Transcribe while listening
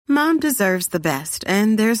Mom deserves the best,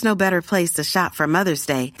 and there's no better place to shop for Mother's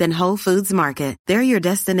Day than Whole Foods Market. They're your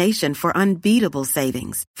destination for unbeatable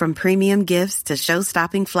savings, from premium gifts to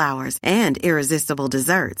show-stopping flowers and irresistible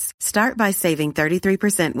desserts. Start by saving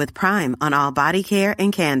 33% with Prime on all body care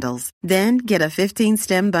and candles. Then get a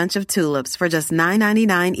 15-stem bunch of tulips for just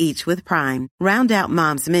 $9.99 each with Prime. Round out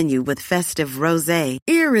Mom's menu with festive rosé,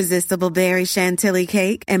 irresistible berry chantilly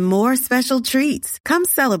cake, and more special treats. Come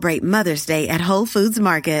celebrate Mother's Day at Whole Foods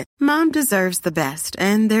Market. Mom deserves the best,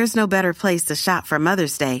 and there's no better place to shop for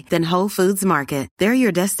Mother's Day than Whole Foods Market. They're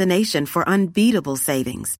your destination for unbeatable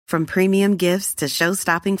savings, from premium gifts to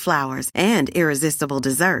show-stopping flowers and irresistible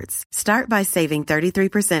desserts. Start by saving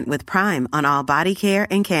 33% with Prime on all body care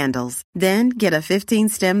and candles. Then get a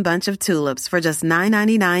 15-stem bunch of tulips for just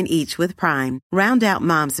 $9.99 each with Prime. Round out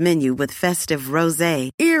Mom's menu with festive rosé,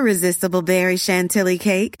 irresistible berry chantilly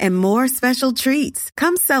cake, and more special treats.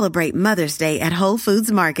 Come celebrate Mother's Day at Whole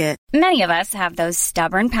Foods Market. Many of us have those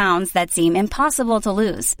stubborn pounds that seem impossible to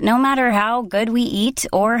lose, no matter how good we eat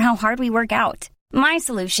or how hard we work out. My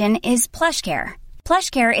solution is PlushCare.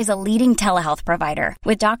 PlushCare is a leading telehealth provider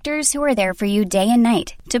with doctors who are there for you day and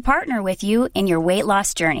night to partner with you in your weight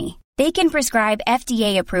loss journey. They can prescribe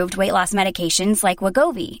FDA-approved weight loss medications like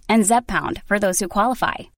Wegovy and Zepbound for those who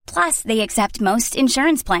qualify. Plus, they accept most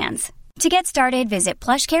insurance plans. To get started, visit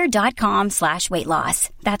plushcare.com/weightloss.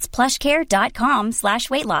 That's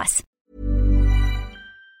plushcare.com/weightloss.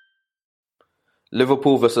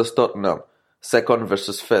 Liverpool versus Tottenham, second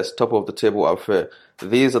versus first, top of the table affair.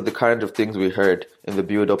 These are the kind of things we heard in the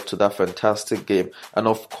build-up to that fantastic game. And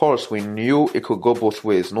of course, we knew it could go both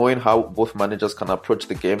ways. Knowing how both managers can approach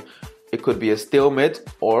the game, it could be a stalemate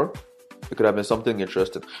or it could have been something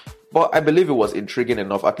interesting. But I believe it was intriguing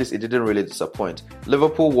enough. At least it didn't really disappoint.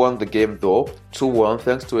 Liverpool won the game though, 2-1,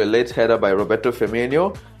 thanks to a late header by Roberto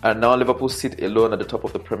Firmino, and now Liverpool sit alone at the top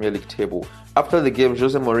of the Premier League table. After the game,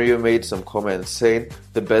 Jose Mourinho made some comments saying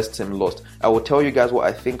the best team lost. I will tell you guys what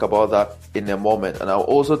I think about that in a moment, and I'll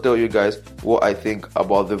also tell you guys what I think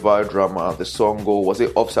about the VAR drama, the song goal, was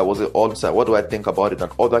it offside, was it onside, what do I think about it, and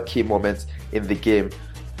other key moments in the game.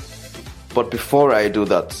 But before I do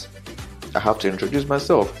that, I have to introduce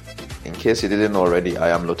myself. In case you didn't already, I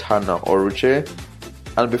am Lotana Oruche.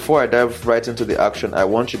 And before I dive right into the action, I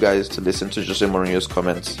want you guys to listen to Jose Mourinho's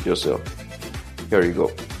comments yourself. Here you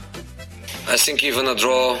go. I think even a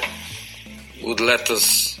draw would let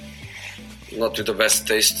us not with the best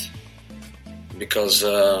taste, because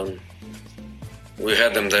we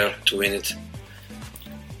had them there to win it.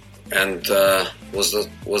 And was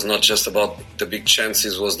not just about the big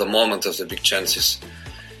chances, was the moment of the big chances.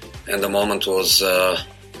 And the moment was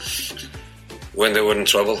when they were in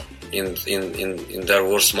trouble, in their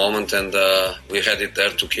worst moment, and we had it there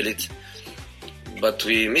to kill it, but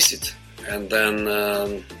we miss it. And then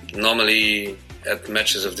normally at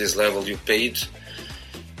matches of this level you pay it.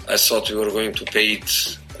 I thought we were going to pay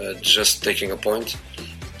it just taking a point,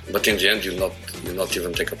 but in the end you not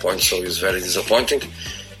even take a point, so it's very disappointing.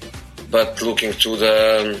 But looking to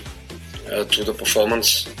the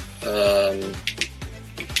performance,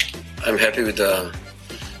 I'm happy with the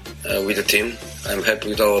team. I'm happy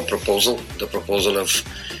with our proposal. The proposal of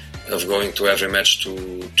going to every match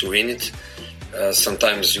to win it.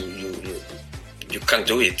 Sometimes you can't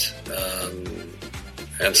do it,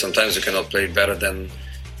 and sometimes you cannot play better than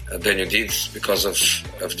you did because of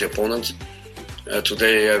the opponent.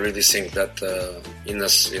 Today, I really think that in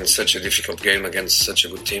such a difficult game against such a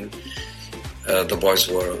good team, the boys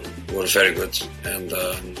were very good and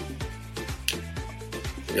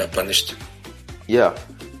punished. Yeah.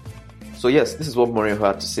 So yes, this is what Mourinho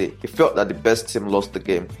had to say. He felt that the best team lost the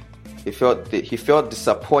game. He felt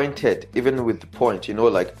disappointed even with the point.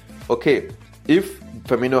 Okay, if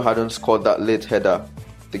Firmino hadn't scored that late header,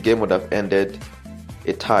 the game would have ended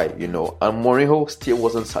a tie, And Mourinho still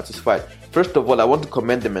wasn't satisfied. First of all, I want to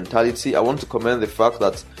commend the mentality. I want to commend the fact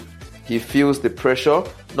that he feels the pressure,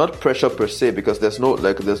 not pressure per se, because there's no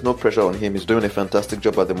pressure on him. He's doing a fantastic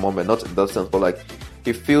job at the moment, not in that sense, but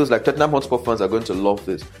he feels like Tottenham Hotspur fans are going to love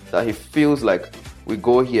this. That he feels like we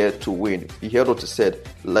go here to win. You heard what he said.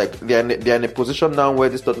 They're in a position now where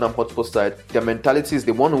this Tottenham Hotspur side, their mentality is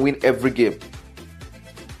they want to win every game.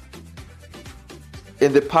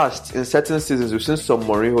 In the past, in certain seasons, we've seen some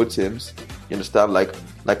Mourinho teams, you understand, like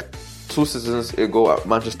 2 seasons ago at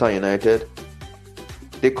Manchester United,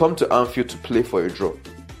 they come to Anfield to play for a draw.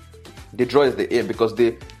 The draw is the aim because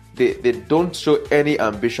they don't show any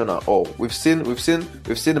ambition at all. We've seen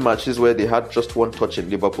the matches where they had just one touch in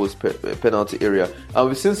Liverpool's penalty area, and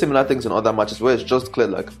we've seen similar things in other matches where it's just clear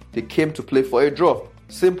they came to play for a draw.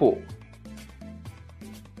 Simple.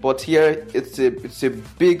 But here, it's a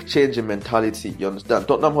big change in mentality. You understand?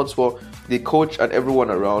 Tottenham Hotspur, the coach and everyone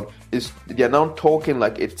around, they are now talking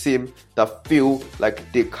like a team that feel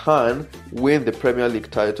like they can win the Premier League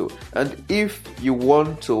title. And if you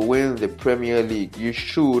want to win the Premier League, you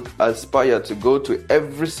should aspire to go to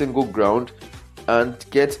every single ground and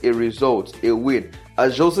get a result, a win.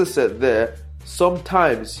 As Jose said there,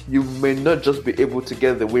 sometimes you may not just be able to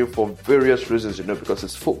get the win for various reasons, because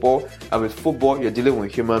it's football, and with football, you're dealing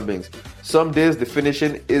with human beings. Some days the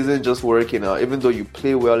finishing isn't just working out, even though you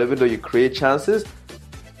play well, even though you create chances.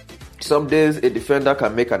 Some days a defender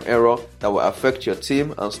can make an error that will affect your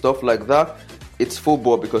team and stuff like that. It's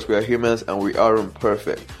football because we are humans and we are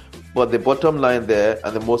imperfect. But the bottom line there,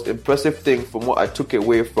 and the most impressive thing from what I took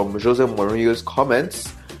away from Jose Mourinho's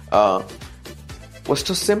comments, was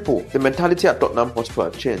just simple. The mentality at Tottenham Hotspur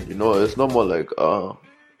had changed. It's not more like,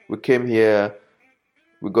 we came here,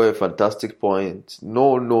 we got a fantastic point.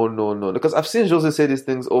 No. Because I've seen Jose say these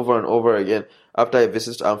things over and over again after a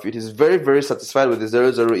visit to Anfield. He's very, very satisfied with the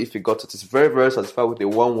 0-0 if he got it. He's very, very satisfied with the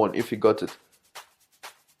 1-1 if he got it.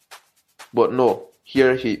 But no,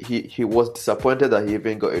 here he was disappointed that he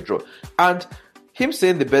even got a draw. And him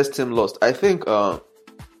saying the best team lost, I think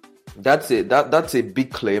that's a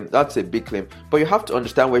big claim. That's a big claim. But you have to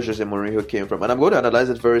understand where Jose Mourinho came from. And I'm going to analyze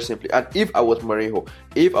it very simply. And if I was Mourinho,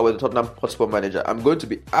 if I was the Tottenham Hotspur manager, I'm going to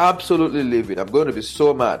be absolutely livid. I'm going to be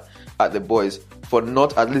so mad at the boys for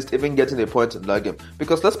not at least even getting a point in that game.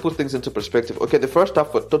 Because let's put things into perspective. Okay, the first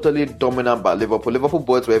half was totally dominant by Liverpool. Liverpool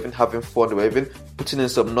boys were even having fun. They were even putting in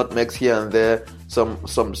some nutmegs here and there, some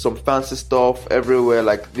fancy stuff everywhere.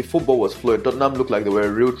 Like, the football was flowing. Tottenham looked like they were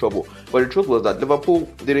in real trouble. But the truth was that Liverpool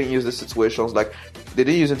didn't use the situations. Like, they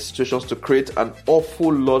didn't use the situations to create an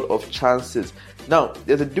awful lot of chances. Now,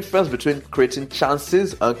 there's a difference between creating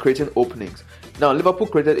chances and creating openings. Now, Liverpool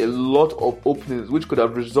created a lot of openings which could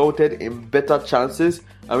have resulted in better chances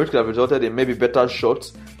and which could have resulted in maybe better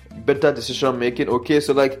shots, better decision making. Okay,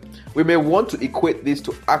 so like, we may want to equate these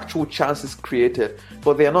to actual chances created,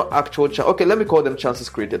 but they are not actual chances. Okay, let me call them chances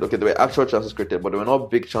created. Okay, they were actual chances created, but they were not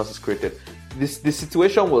big chances created. The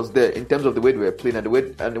situation was there in terms of the way they were playing and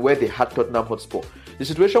the way they had Tottenham Hotspur. The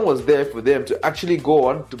situation was there for them to actually go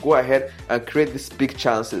ahead and create these big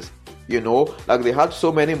chances. Like, they had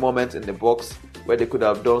so many moments in the box where they could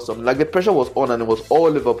have done something. Like, the pressure was on and it was all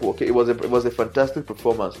Liverpool. Okay, it was a fantastic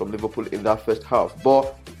performance from Liverpool in that first half.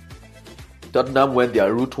 But Tottenham went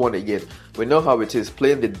their route one again. We know how it is,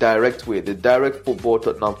 playing the direct way, the direct football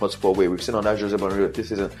Tottenham Hotspur way. We've seen on that Jose Mourinho this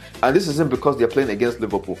season. And this isn't because they're playing against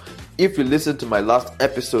Liverpool. If you listen to my last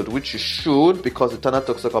episode, which you should, because the Turner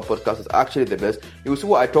Talk Soccer podcast is actually the best, you will see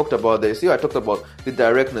what I talked about there. You see, I talked about the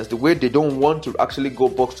directness, the way they don't want to actually go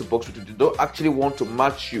box to box with you. They don't actually want to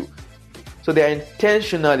match you. So they are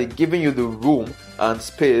intentionally giving you the room and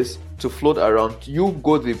space to float around. You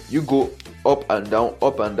go up and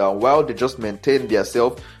down, while they just maintain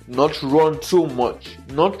themselves, not run too much.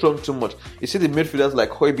 You see the midfielders like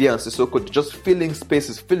Højbjerg and Sissoko just filling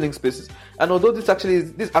spaces. And although this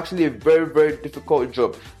is actually a very, very difficult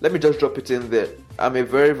job, let me just drop it in there. I'm a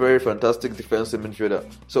very, very fantastic defensive midfielder.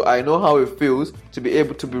 So I know how it feels to be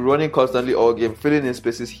able to be running constantly all game, filling in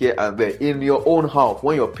spaces here and there in your own half,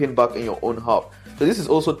 when you're pinned back in your own half. So this is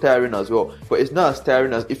also tiring as well, but it's not as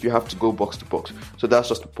tiring as if you have to go box to box. So that's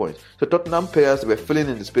just the point. So Tottenham players were filling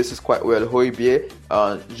in the spaces quite well. Højbjerg,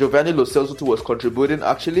 Giovanni Lo Celso was contributing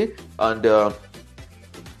actually, and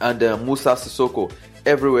Moussa Sissoko,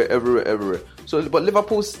 everywhere. So, but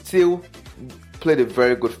Liverpool still played a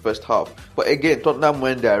very good first half. But again, Tottenham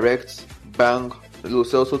went direct, bang, Lo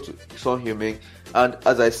Celso to Son Heung-min, and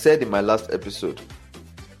as I said in my last episode,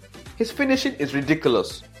 his finishing is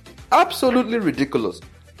ridiculous. Absolutely ridiculous.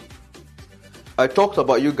 I talked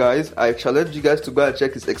about you guys. I challenged you guys to go and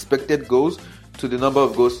check his expected goals to the number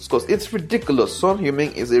of goals scored. It's ridiculous. Son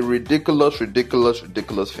Heung-min is a ridiculous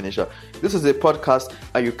finisher. This is a podcast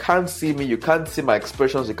and you can't see me, you can't see my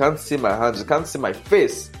expressions, you can't see my hands, you can't see my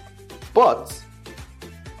face. But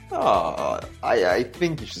I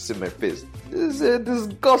think you should see my face. This is a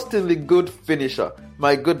disgustingly good finisher.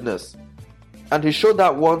 My goodness. And he showed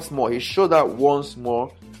that once more.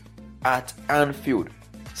 At Anfield.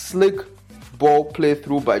 Slick ball play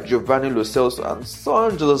through by Giovanni Lo Celso, and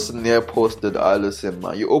Son just near posted Alisson,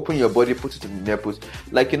 man. You open your body, put it in the near post.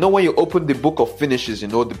 Like, when you open the book of finishes,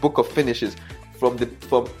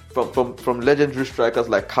 from legendary strikers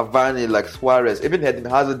like Cavani, like Suarez, even Eden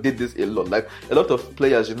Hazard did this a lot. Like, a lot of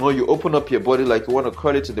players, you open up your body like you want to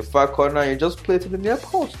curl it to the far corner and you just play it in the near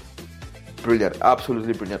post. brilliant,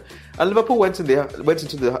 absolutely brilliant. And Liverpool went into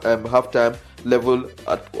the halftime level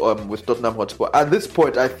with Tottenham Hotspur. At this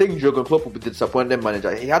point, I think Jurgen Klopp will be the disappointed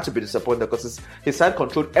manager. He had to be disappointed because his side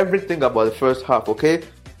controlled everything about the first half. Okay,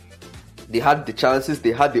 they had the chances,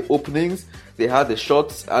 they had the openings, they had the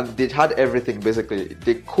shots, and they had everything. Basically,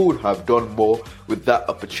 they could have done more with that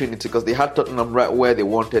opportunity because they had Tottenham right where they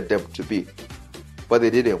wanted them to be, but they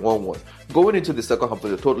didn't. 1-1. Going into the second half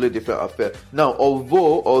was a totally different affair. Now,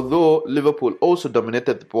 although Liverpool also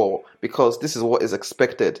dominated the ball, because this is what is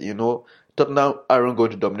expected, Tottenham aren't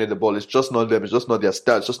going to dominate the ball. It's just not them. It's just not their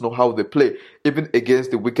style. It's just not how they play. Even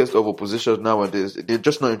against the weakest of oppositions nowadays, they're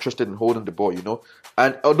just not interested in holding the ball,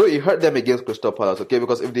 And although it hurt them against Crystal Palace, okay,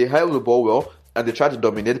 because if they held the ball well and they tried to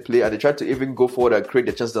dominate play and they tried to even go forward and create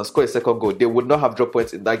the chances and score a second goal, they would not have dropped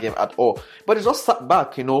points in that game at all. But it's just sat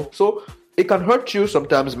back, So it can hurt you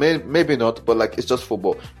sometimes, maybe not, but it's just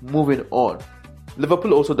football. Moving on.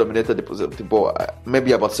 Liverpool also dominated the ball,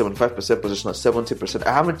 maybe about 75% possession or 70%.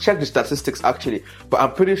 I haven't checked the statistics actually, but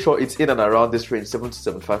I'm pretty sure it's in and around this range,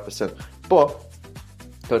 70-75%. But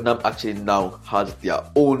Tottenham actually now had their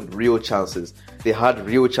own real chances. They had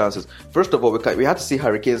real chances. First of all, we had to see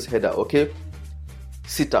Harry Kane's header, okay?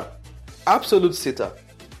 Sitter. Absolute sitter.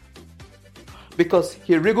 Because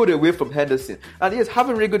he wriggled away from Henderson. And yes,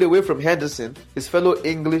 having wriggled away from Henderson, his fellow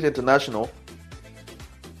English international,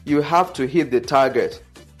 you have to hit the target.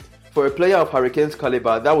 For a player of Harry Kane's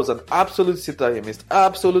caliber, that was an absolute sitter he missed.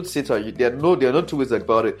 Absolute sitter. There are no two ways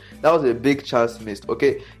about it. That was a big chance missed,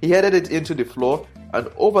 okay? He headed it into the floor and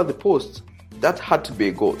over the post. That had to be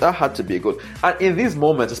a goal. And in these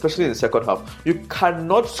moments, especially in the second half, you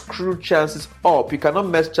cannot screw chances up. You cannot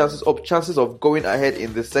mess chances up. Chances of going ahead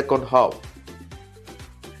in the second half.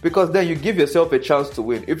 Because then you give yourself a chance to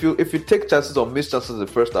win. If you take chances or miss chances in the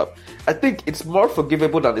first half, I think it's more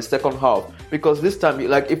forgivable than the second half. Because this time,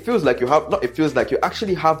 you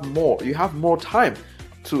actually have more. You have more time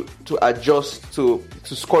to adjust, to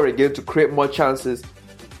score again, to create more chances.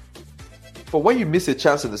 But when you miss a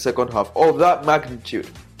chance in the second half of that magnitude,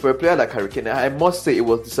 for a player like Harry Kane, I must say it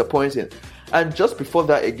was disappointing. And just before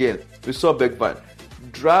that again, we saw Bergwijn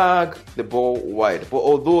drag the ball wide. But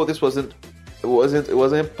although it wasn't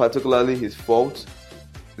particularly his fault,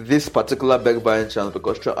 this particular Bergwijn chance,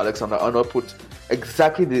 because Trent Alexander-Arnold put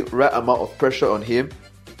exactly the right amount of pressure on him.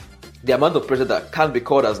 The amount of pressure that can be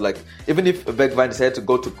called as even if Bergwijn decided to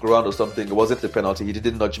go to ground or something, it wasn't a penalty. He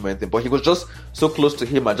didn't nudge him or anything, but he was just so close to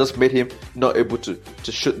him and just made him not able to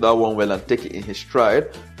shoot that one well and take it in his stride.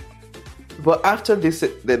 But after this,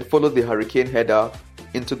 then followed the Harry Kane header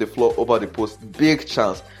into the floor over the post. Big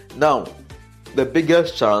chance. Now, the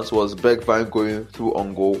biggest chance was Bergwijn going through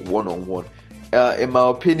on goal 1-on-1. In my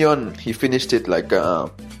opinion, he finished it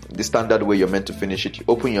the standard way you're meant to finish it. You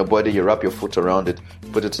open your body, you wrap your foot around it,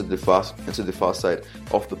 put it into the far side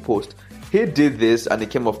of the post. He did this and it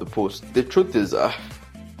came off the post. The truth is,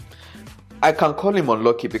 I can call him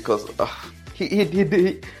unlucky because he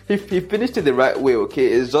finished it the right way. Okay,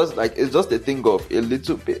 it's just a thing of a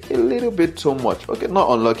little bit too much. Okay, not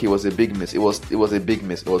unlucky. It was a big miss. It was a big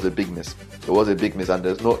miss. And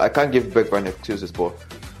I can't give Bergwijn excuses, but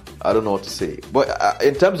I don't know what to say. But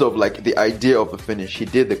in terms of the idea of the finish, he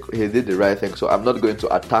did the right thing. So I'm not going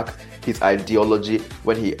to attack his ideology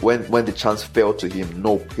when the chance fell to him.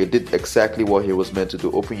 No, he did exactly what he was meant to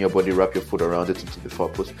do. Open your body, wrap your foot around it into the far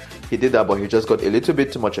post. He did that, but he just got a little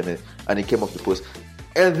bit too much in it, and he came off the post.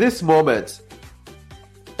 In this moment,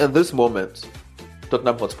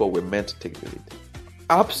 Tottenham Hotspur were meant to take the lead.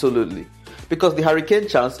 Absolutely, because the Harry Kane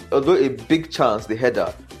chance, although a big chance, the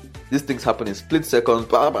header. These things happen in split seconds,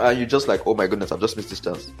 and you're just oh my goodness, I've just missed this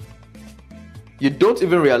chance. You don't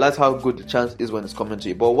even realize how good the chance is when it's coming to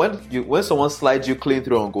you. But when someone slides you clean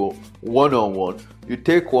through and go 1-on-1, you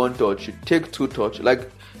take one touch, you take two touch,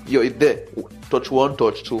 you're there. Touch one,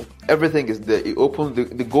 touch two, everything is there. It opens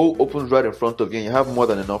the goal opens right in front of you, and you have more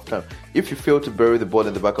than enough time. If you fail to bury the ball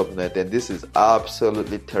in the back of the net, then this is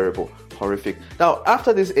absolutely terrible, horrific. Now,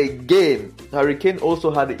 after this again, Harry Kane also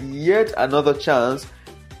had yet another chance.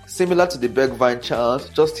 Similar to the Bergwijn chance,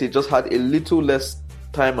 he just had a little less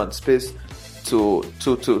time and space to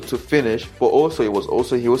finish, but also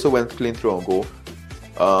he also went clean through on goal,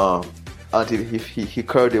 and he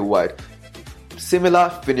curled it wide. Similar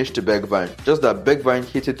finish to Bergwijn, just that Bergwijn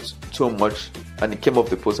hit it too much and it came off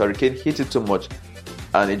the post. Harry Kane hit it too much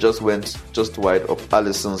and it just went just wide of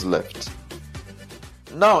Alisson's left.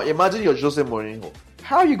 Now imagine you're Jose Mourinho.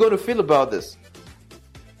 How are you going to feel about this?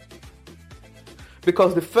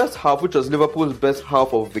 Because the first half, which was Liverpool's best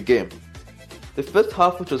half of the game,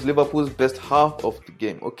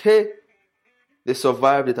 okay? They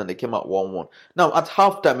survived it and they came out 1-1. Now at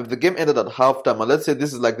halftime, if the game ended at halftime, and let's say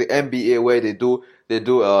this is like the NBA where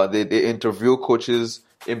they interview coaches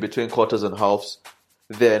in between quarters and halves,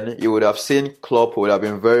 then you would have seen Klopp would have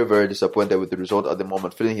been very, very disappointed with the result at the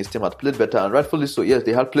moment, feeling his team had played better, and rightfully so. Yes,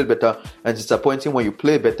 they had played better, and it's disappointing when you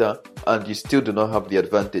play better and you still do not have the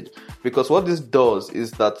advantage. Because what this does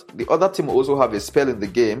is that the other team will also have a spell in the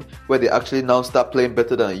game where they actually now start playing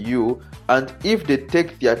better than you, and if they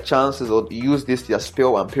take their chances or use their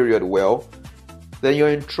spell and period well, then you're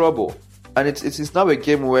in trouble. And it's now a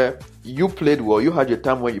game where you played well, you had your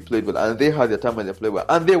time when you played well, and they had their time when they played well,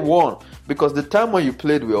 and they won. Because the time when you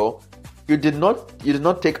played well, you did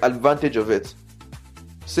not take advantage of it.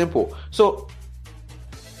 Simple. So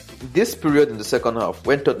this period in the second half,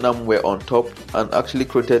 when Tottenham were on top and actually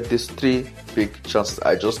created these 3 big chances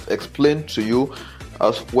I just explained to you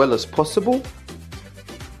as well as possible,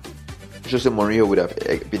 Jose Mourinho would have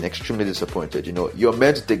been extremely disappointed. You're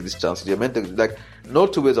meant to take these chances. You're meant to, no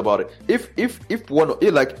two ways about it. If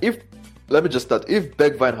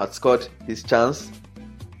Bergwijn had scored his chance,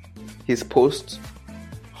 his post,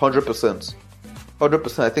 100%,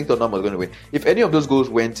 I think Tottenham was going to win. If any of those goals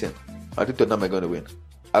went in, I think Tottenham are going to win.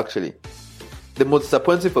 Actually, the most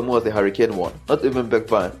disappointing for me was the Harry Kane one. Not even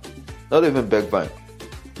Bergwijn.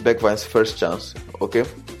 Bergwijn's first chance. Okay.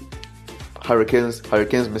 Harry Kane's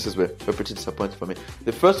misses were pretty disappointing for me.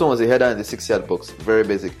 The first one was a header in the 6-yard box, very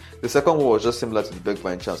basic. The second one was just similar to the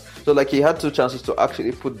Bergwijn chance. So he had 2 chances to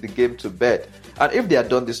actually put the game to bed. And if they had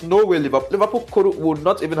done this, no way Liverpool would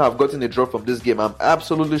not even have gotten a draw from this game. I'm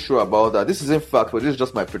absolutely sure about that. This is in fact, but this is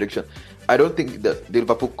just my prediction. I don't think that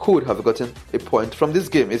Liverpool could have gotten a point from this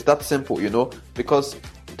game. It's that simple, because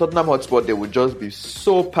Tottenham Hotspur, they would just be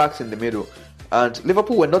so packed in the middle. And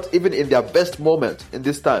Liverpool were not even in their best moment in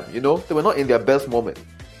this time, They were not in their best moment.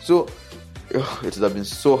 So, it would have been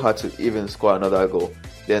so hard to even score another goal.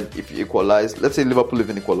 Then if you equalize, let's say Liverpool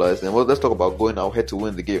even equalize, then let's talk about going out head to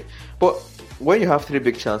win the game. But when you have 3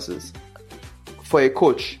 big chances, for a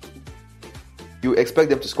coach, you expect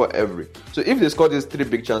them to score every. So if they score these 3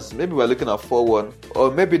 big chances, maybe we're looking at 4-1, or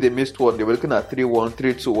maybe they missed one, they were looking at 3-1,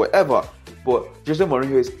 3-2, whatever. But Jose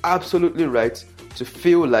Mourinho is absolutely right to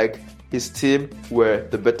feel like his team were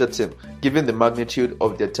the better team, given the magnitude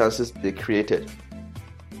of the chances they created.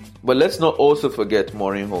 But let's not also forget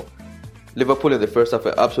Mourinho. Liverpool in the first half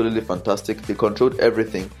were absolutely fantastic. They controlled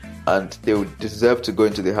everything, and they would deserve to go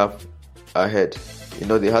into the half ahead.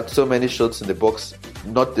 They had so many shots in the box.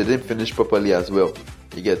 They didn't finish properly as well.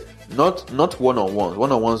 You get not one-on-ones.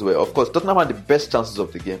 One-on-ones were, of course, Tottenham had the best chances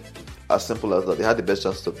of the game. As simple as that. They had the best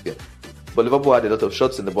chances of the game. But Liverpool had a lot of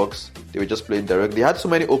shots in the box. They were just playing direct. They had so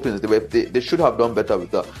many openings. They should have done better with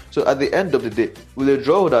that. So at the end of the day, will a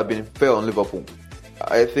draw would have been fair on Liverpool?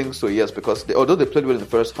 I think so, yes, because although they played well in the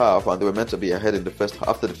first half and they were meant to be ahead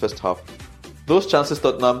after the first half, those chances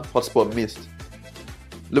Tottenham Hotspur missed,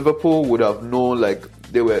 Liverpool would have known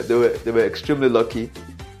they were extremely lucky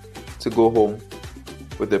to go home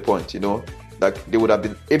with the point. They would have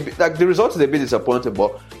been the result is a bit disappointing,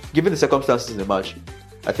 but given the circumstances in the match,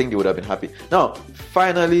 I think they would have been happy. Now,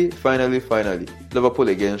 finally, Liverpool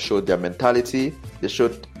again showed their mentality. They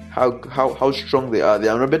showed how strong they are.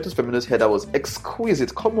 And Roberto Firmino's header was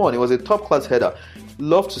exquisite. Come on, it was a top-class header.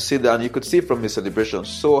 Love to see that, and you could see from his celebration,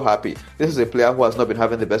 so happy. This is a player who has not been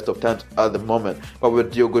having the best of times at the moment. But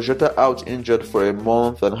with Diogo Jota out injured for a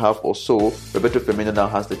month and a half or so, Roberto Firmino now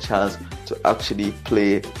has the chance to actually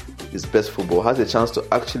play his best football. Has a chance to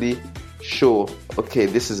actually show, okay,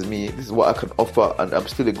 this is me, this is what I can offer, and I'm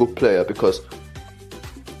still a good player. Because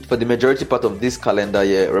for the majority part of this calendar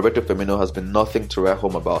year, Roberto Firmino has been nothing to write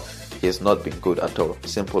home about. He has not been good at all.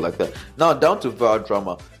 Simple like that. Now down to VAR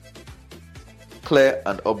drama. Clear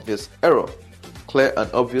and obvious error.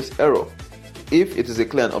 If it is a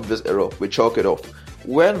clear and obvious error, we chalk it off.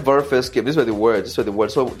 When VAR first came, these were the words. So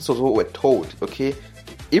this was what we're told. Okay,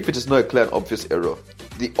 if it is not a clear and obvious error,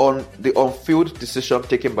 the on-field decision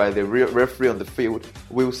taken by the referee on the field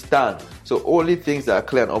will stand. So only things that are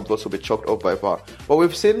clear and obvious will be chalked off by VAR. But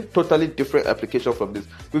we've seen totally different application from this.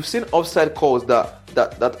 We've seen offside calls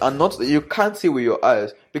that are not, you can't see with your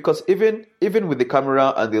eyes, because even with the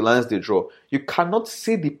camera and the lines they draw, you cannot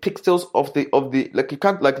see the pixels of the you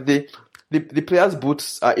can't, the players'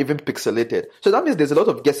 boots are even pixelated. So that means there's a lot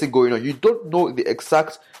of guessing going on. You don't know the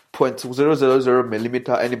exact 0.000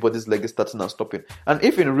 millimeter anybody's leg is starting and stopping. And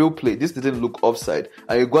if in real play this didn't look offside,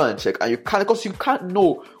 and you go and check, and you can't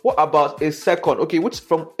know, what about a second? Okay, which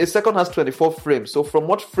from a second has 24 frames. So from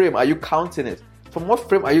what frame are you counting it? From what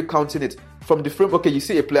frame are you counting it? From the frame, okay, you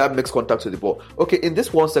see a player makes contact with the ball. Okay, in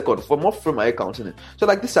this 1 second, from what frame are you counting it? So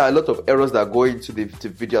like these are a lot of errors that go into the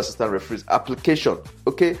video assistant referee's application.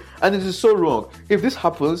 Okay, and it is so wrong. If this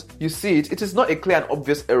happens, you see it, it is not a clear and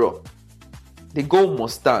obvious error. The goal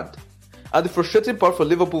must stand. And the frustrating part for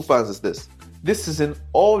Liverpool fans is this season,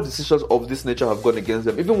 all decisions of this nature have gone against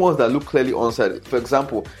them, even ones that look clearly onside. For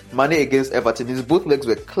example, Mane against Everton, his both legs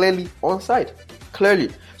were clearly onside.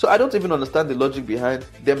 Clearly. So I don't even understand the logic behind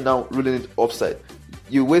them now ruling it offside.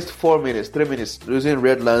 You waste 4 minutes, 3 minutes using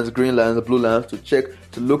red lines, green lines, blue lines to check,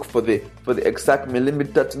 to look for the exact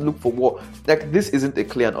millimeter, to look for what. Like, this isn't a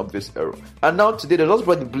clear and obvious error. And now today they just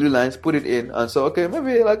brought the blue lines, put it in, and so okay,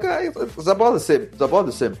 maybe like it's about the same. It's about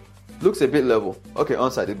the same. Looks a bit level. Okay,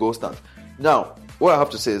 onside, the goal stands. Now, what I have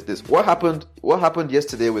to say is this: what happened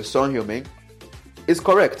yesterday with Son Heung-min is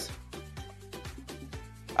correct.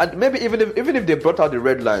 And maybe even if they brought out the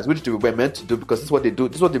red lines, which they were meant to do, because this is what they do,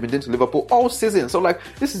 this is what they've been doing to Liverpool all season. So like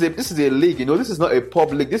this is a league, this is not a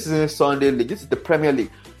pub league, this isn't a Sunday league, this is the Premier League.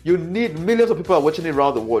 You need millions of people are watching it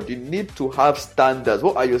around the world. You need to have standards.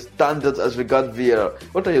 What are your standards as regards VAR?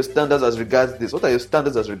 What are your standards as regards this? What are your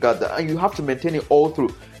standards as regards that? And you have to maintain it all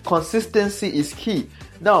through. Consistency is key.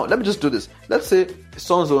 Now let me just do this. Let's say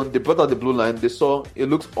Son Zone, they brought out the blue line, they saw it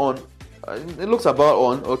looks on. It looks about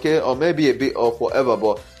on, okay, or maybe a bit off, whatever,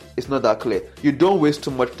 but it's not that clear. You don't waste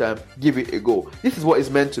too much time, give it a go. This is what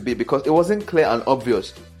it's meant to be, because it wasn't clear and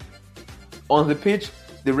obvious. On the pitch,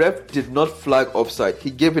 the ref did not flag offside.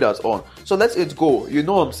 He gave it as on. So let it go. You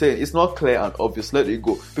know what I'm saying? It's not clear and obvious. Let it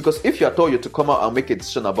go. Because if you're told you to come out and make a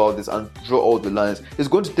decision about this and draw all the lines, it's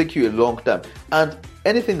going to take you a long time. And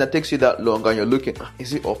anything that takes you that long and you're looking,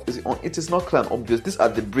 is it off? Is it on? It is not clear and obvious. These are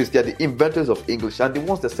the Brits. They are the inventors of English, and the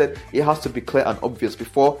ones that said it has to be clear and obvious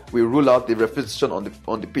before we rule out the referee decision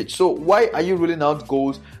on the pitch. So why are you ruling out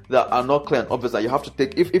goals that are not clear and obvious that you have to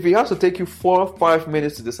take? If it has to take you 4 or 5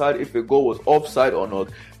 minutes to decide if a goal was offside or not,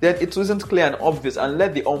 then it wasn't clear and obvious, and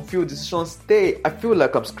let the on-field decision stay. I feel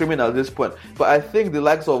like I'm screaming at this point, but I think the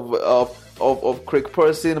likes of Craig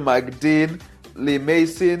Person, Mike Dean, Lee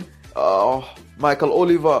Mason, Michael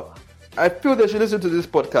Oliver, I feel they should listen to this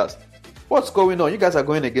podcast. What's going on? You guys are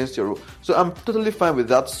going against your rule. So I'm totally fine with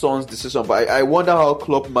that Son's decision, but I wonder how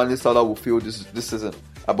Klopp, Mane, Salah will feel this season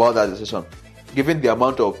about that decision, given the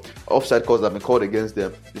amount of offside calls that have been called against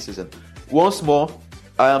them this season. Once more,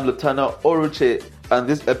 I am Lutana Oruche, and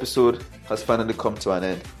this episode has finally come to an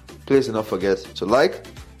end. Please do not forget to like,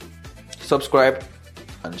 subscribe,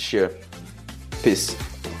 and share. Peace.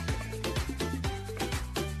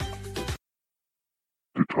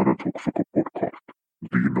 The Tana Talk Soccer Podcast,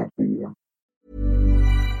 the number one.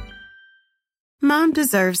 Mom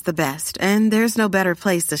deserves the best, and there's no better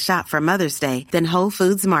place to shop for Mother's Day than Whole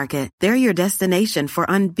Foods Market. They're your destination for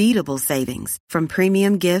unbeatable savings, from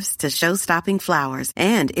premium gifts to show-stopping flowers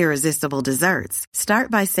and irresistible desserts. Start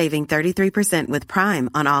by saving 33% with Prime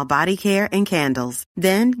on all body care and candles.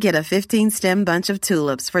 Then get a 15-stem bunch of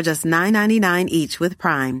tulips for just $9.99 each with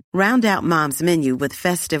Prime. Round out Mom's menu with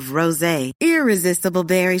festive rosé, irresistible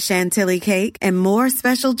berry chantilly cake, and more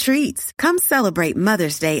special treats. Come celebrate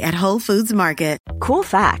Mother's Day at Whole Foods Market. Cool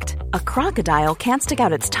fact, a crocodile can't stick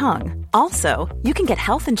out its tongue. Also, you can get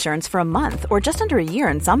health insurance for a month or just under a year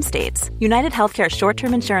in some states. United Healthcare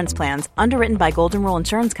short-term insurance plans, underwritten by Golden Rule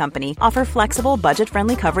Insurance Company, offer flexible,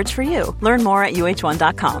 budget-friendly coverage for you. Learn more at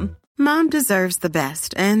UH1.com. Mom deserves the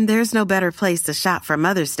best, and there's no better place to shop for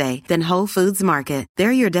Mother's Day than Whole Foods Market.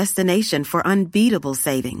 They're your destination for unbeatable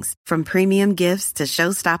savings, from premium gifts to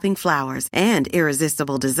show-stopping flowers and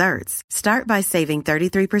irresistible desserts. Start by saving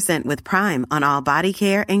 33% with Prime on all body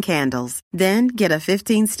care and candles. Then get a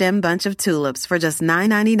 15-stem bunch of tulips for just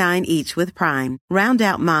 $9.99 each with Prime. Round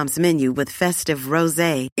out Mom's menu with festive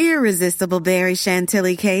rosé, irresistible berry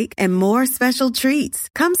chantilly cake, and more special treats.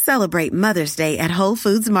 Come celebrate Mother's Day at Whole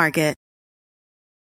Foods Market.